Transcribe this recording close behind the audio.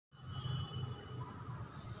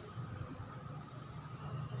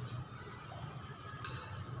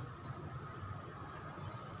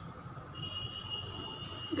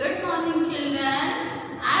Morning children.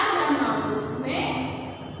 आज हम notebook में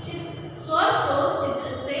स्वर को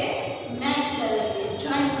चित्र से मैच करेंगे,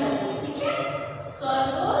 ज्वाइन करेंगे। ठीक है, स्वर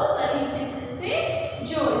को सही चित्र से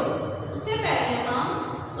जोड़ें। उससे पहले हम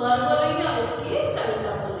स्वर बोलेंगे और उसकी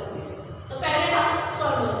कविता बोलेंगे। तो पहले हम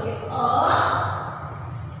स्वर बोलेंगे अ,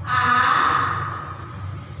 आ,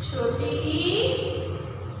 छोटी ई,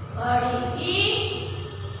 बड़ी ई,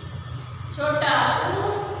 छोटा ऊ,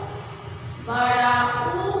 बड़ा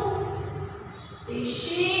ऊ,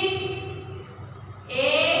 ऋषि, ए,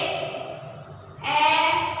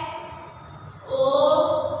 ओ,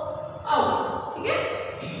 औ। ठीक है,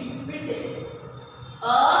 फिर से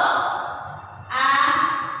अ, आ,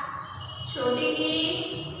 छोटी ई,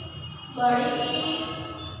 बड़ी ई,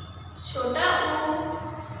 छोटा ऊ,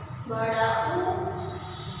 बड़ा ऊ,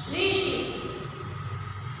 ऋषि,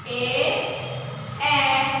 ए,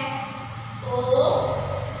 ओ,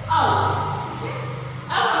 औ।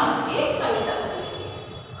 अब हम इसकी कविता बोलेंगे।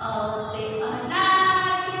 अ से अनार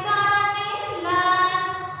के दाने लाल,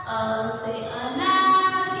 अ से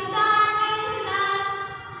अनार के दाने लाल,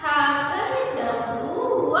 खाकर डब्बू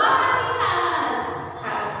हुआ निहाल,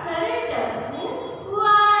 खाकर डब्बू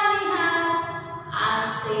हुआ निहाल। आ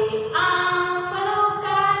से आम फलों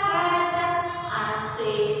का राजा, आ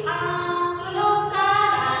से आम फलों का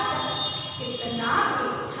राजा, कितना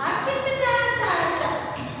मीठा कितना ताजा,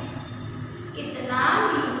 कितना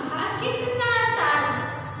मीठा कितना ताजा।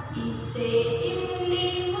 इसे इमली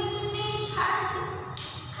मुन्नी खाती,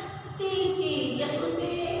 खट्टी चीज उसे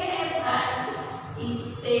है भाती।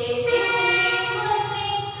 इसे इमली मुन्नी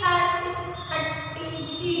खाती, खट्टी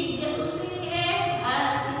चीज उसे है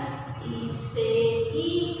भाती। इसे ई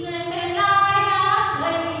कहलाया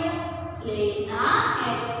भैया, लेना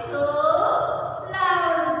है तो लाओ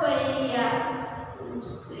रुपैया।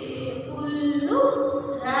 उसे उल्लू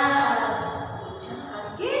रात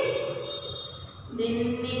जागे, दिन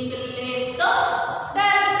निकले तो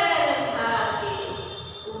डर कर भागे।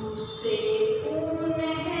 उसे ऊन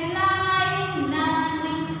नहलाई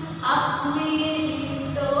नानी, अब मेरी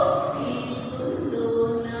टोपी बुंदो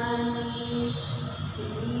नानी।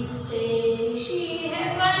 इसे ऋषि है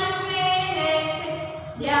वन में रहते,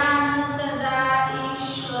 ध्यान सदा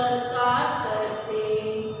ईश्वर का करते।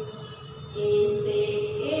 ऐसे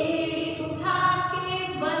एड़ी उठा के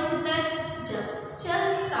बंदर, जब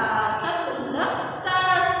चलता तब लगता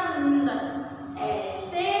सुंदर।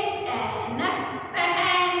 ऐसे ऐनक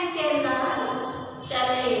पहन के लाला,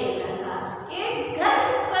 चले लगा के घर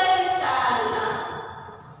पर ताला।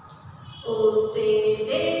 उसे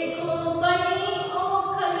देखो बनी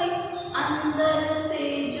ओखले, अंदर से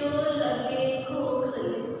जो लगे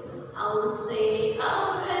खोखले। उसे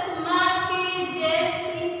औरत माँ के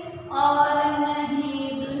जैसी, और नहीं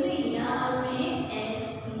दुनिया में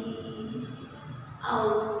ऐसी।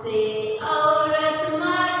 उसे औरत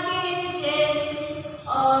माँ के जैसी,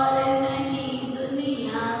 और नहीं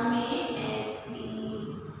दुनिया में ऐसी।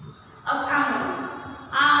 अब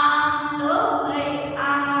आम लो भाई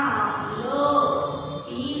आम लो,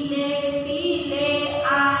 पीले पीले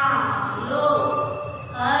आम लो,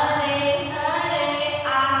 हरे हरे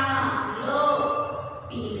आम लो,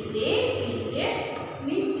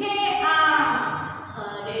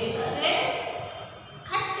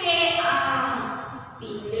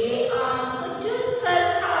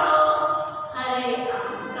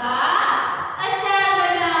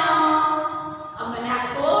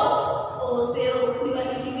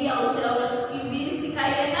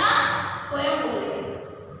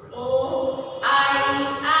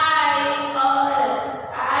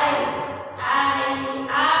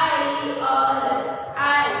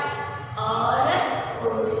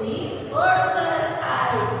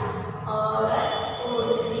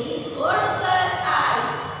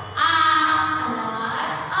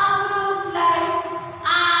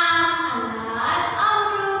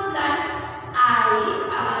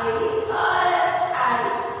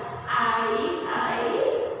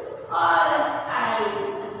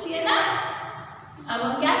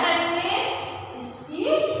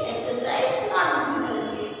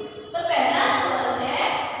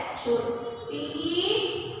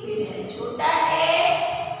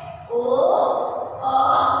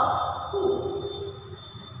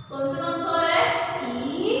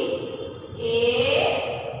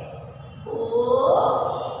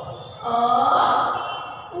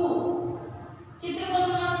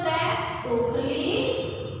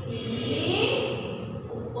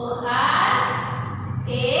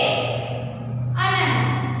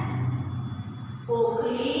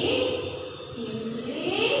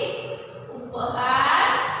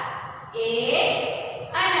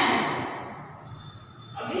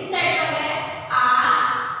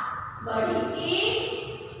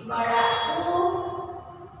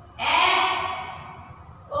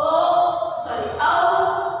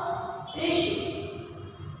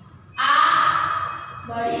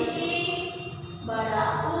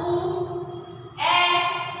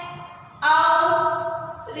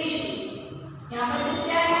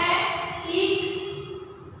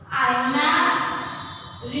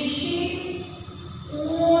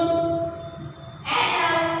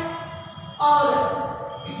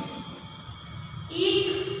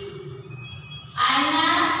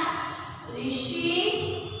 ऋषि,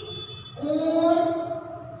 ऊन,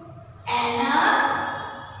 ऐनक,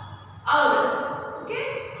 औरत। ओके,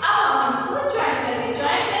 अब हम इसको ज्वाइन करेंगे।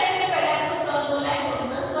 ज्वाइन करेंगे पहले आपको स्वर बोला है, कौन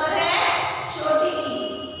सा स्वर है? छोटी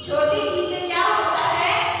ई। छोटी ई से क्या होता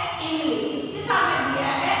है? इमली। इसके सामने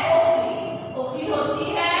दिया है ओखली। ओखली होती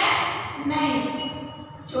है नहीं।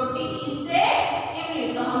 छोटी ई से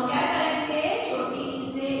इमली, तो हम क्या करेंगे? छोटी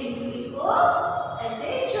ई से इमली को ऐसे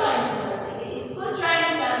ज्वाइन कर देंगे। इसको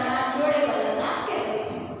ज्वाइन करना, जोड़े बदलना कहते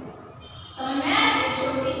हैं। समझ में आया? ये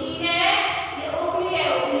छोटी ई है, ये ओखली है।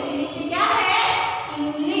 ओखली के नीचे क्या है?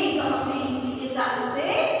 इमली। तो हमें इमली के साथ उसे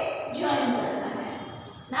ज्वाइन करना है।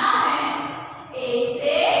 ना है ए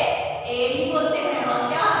से एडी बोलते हैं। और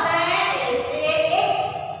क्या होता है? ए से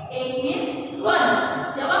एक। एक मीन्स 1।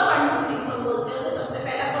 जब आप 1 2 3 4 बोलते हो तो सबसे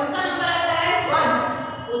पहला कौन सा नंबर आता है?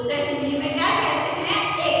 1। उसे हिंदी में क्या कहते हैं?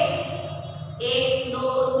 एक। 1 2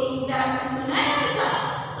 3 4 में सुना है ना ऐसा?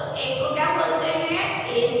 तो एक को क्या बोलते हैं?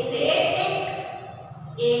 ए से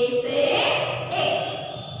एक। ए से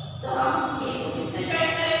एक। तो हम एक को किससे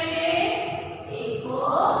ज्वाइन करेंगे? एक को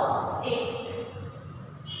एक से।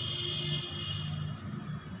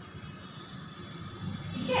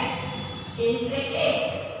 ठीक है, ए से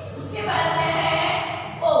एक। उसके बाद क्या है?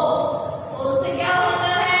 ओ। ओ से क्या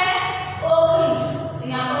होता है? ओखली। तो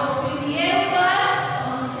यहाँ पर ओखली दी है ऊपर, तो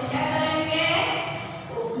हम इसे क्या करेंगे?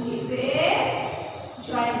 ओखली पे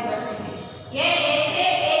ज्वाइन कर देंगे। ये ए से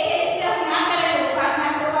एक है, इसलिए हम यहाँ करेंगे। ऊपर में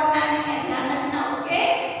आपको करना नहीं है, ध्यान रखना। ओके,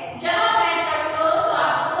 जब आप मैच करते हो तो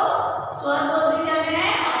आपको स्वर बोलते जाना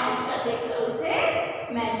है और पिक्चर देखकर उसे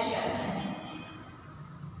मैच करना है।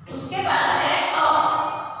 उसके बाद है अ।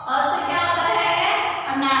 अ से क्या होता है?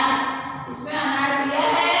 अनार। इसमें अनार दिया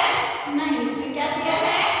है नहीं, इसमें क्या दिया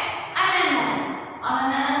है? अनानास। और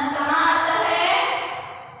अनानास कहाँ आता है?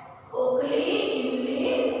 ओखली, इमली,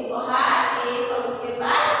 उपहार, एक और उसके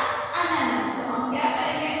बाद अनानास। तो हम क्या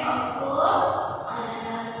करेंगे? आपको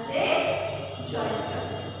अनानास से ज्वाइन कर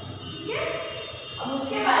देंगे। ठीक है, अब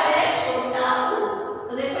उसके बाद है छोटा ऊ।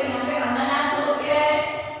 तो देखो यहाँ पे अनानास हो गया,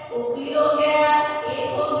 ओखली हो गया,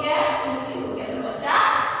 एक हो गया, इमली हो गया, तो बचा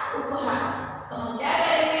उपहार। तो हम क्या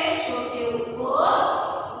करेंगे? छोटे ऊ को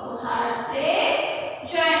उपहार से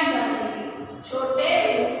ज्वाइन कर देंगे। छोटे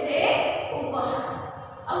ऊ से उपहार।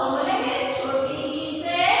 अब हम बोलेंगे छोटी ई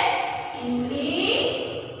से इमली,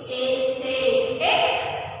 ए से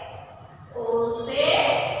एक, ओ से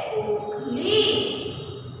ओखली,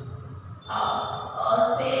 अ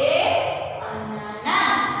से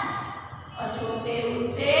अनानास, और छोटे ऊ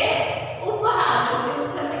से उपहार। छोटे ऊ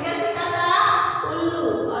से हमने क्या सीखा था? उल्लू।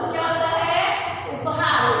 और क्या होता है?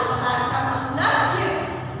 उपहार। उपहार का मतलब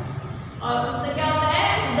गिफ्ट। और उससे क्या होता है?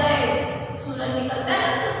 उदय। सूरज निकलता है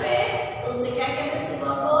ना सुबह, तो उसे क्या कहते हैं?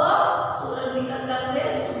 सुबह को सूरज निकलता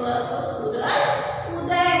है, सुबह को सूरज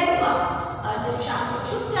उदय हुआ। और जब शाम को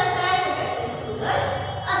छुप जाता है तो कहते हैं सूरज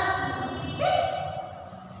अस्त। ठीक है,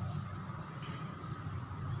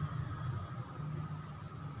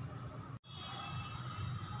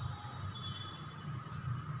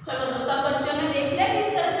 चलो तो सब बच्चों ने देख लिया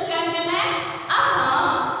किस तरह से ज्वाइन करना है। अब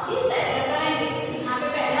हम इस साइड में करेंगे। यहाँ पे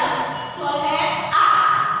पहला स्वर है आ।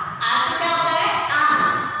 आ से क्या होता है? आम।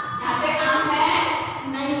 यहाँ पे आम है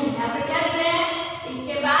नहीं, यहाँ पे क्या दिया है?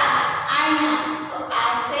 इसके बाद आईना। तो आ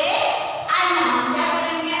से आईना। हम क्या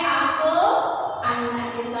करेंगे? आपको आईना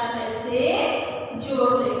के साथ ऐसे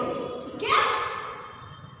जोड़ देंगे। ठीक है,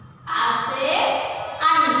 आ से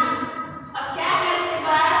आईना। अब क्या है? उसके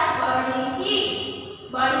बाद बड़ी ई।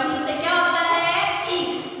 बड़ी ई से क्या होता है? ईख।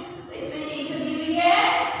 तो इसमें ईख दी हुई है।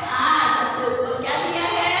 हाँ, सबसे ऊपर क्या दिया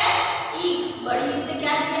है? ईख। बड़ी ई से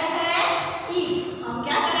क्या दिया है? ईख। हम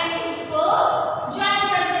क्या करेंगे? ईख को ज्वाइन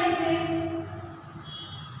कर देंगे।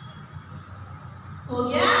 हो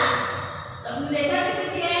गया? सबने देखा कैसे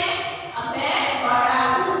किया है? अब है बड़ा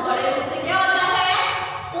ऊ। बड़े ऊ से क्या होता है?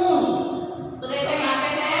 ऊन। तो देखो यहाँ पे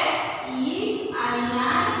है ई, आईना,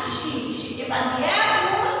 ऋषि। ऋषि के बाद दिया है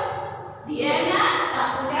ऊन, दिया है ना?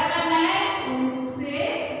 आपको क्या करना है? ऊन से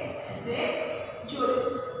ऐसे जोड़ो।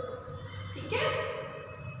 ठीक है,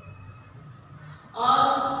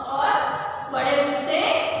 और बड़े ऊ से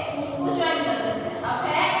ऊन को ज्वाइन कर देते हैं। अब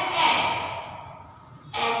है ए।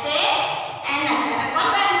 ऐसे ऐनक। ऐनक कौन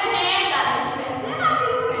पहनते हैं? दादाजी पहनते हैं ना।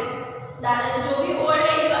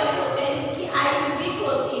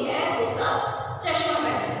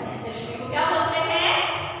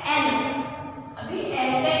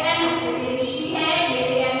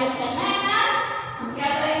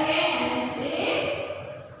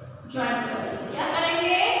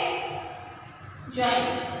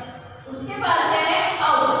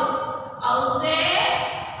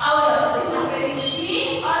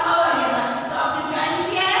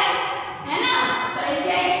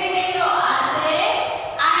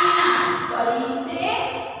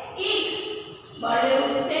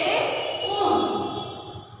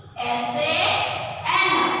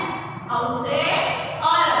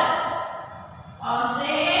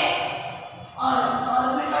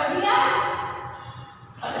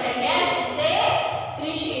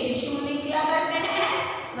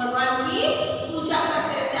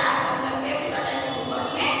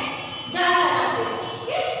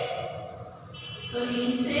 तो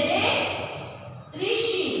री से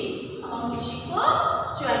ऋषि, हम ऋषि को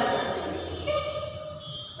ज्वाइन कर देंगे, ठीक है।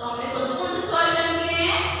 तो हमने कौन से सॉल्व किए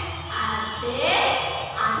हैं? आ से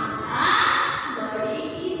आईना, बड़ी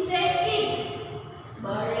ई से ईक,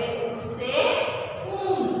 बड़े ऊ से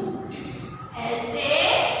ऊन, ऐसे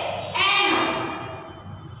एन,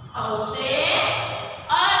 औ से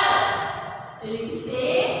औरत, ऋ से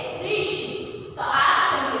ऋषि। तो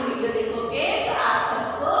आप जब ये वीडियो देखोगे तो आप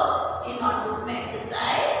सबको इन नोटबुक में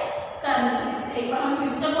एक्सरसाइज करनी है। एक बार हम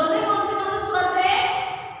फिर से बोले,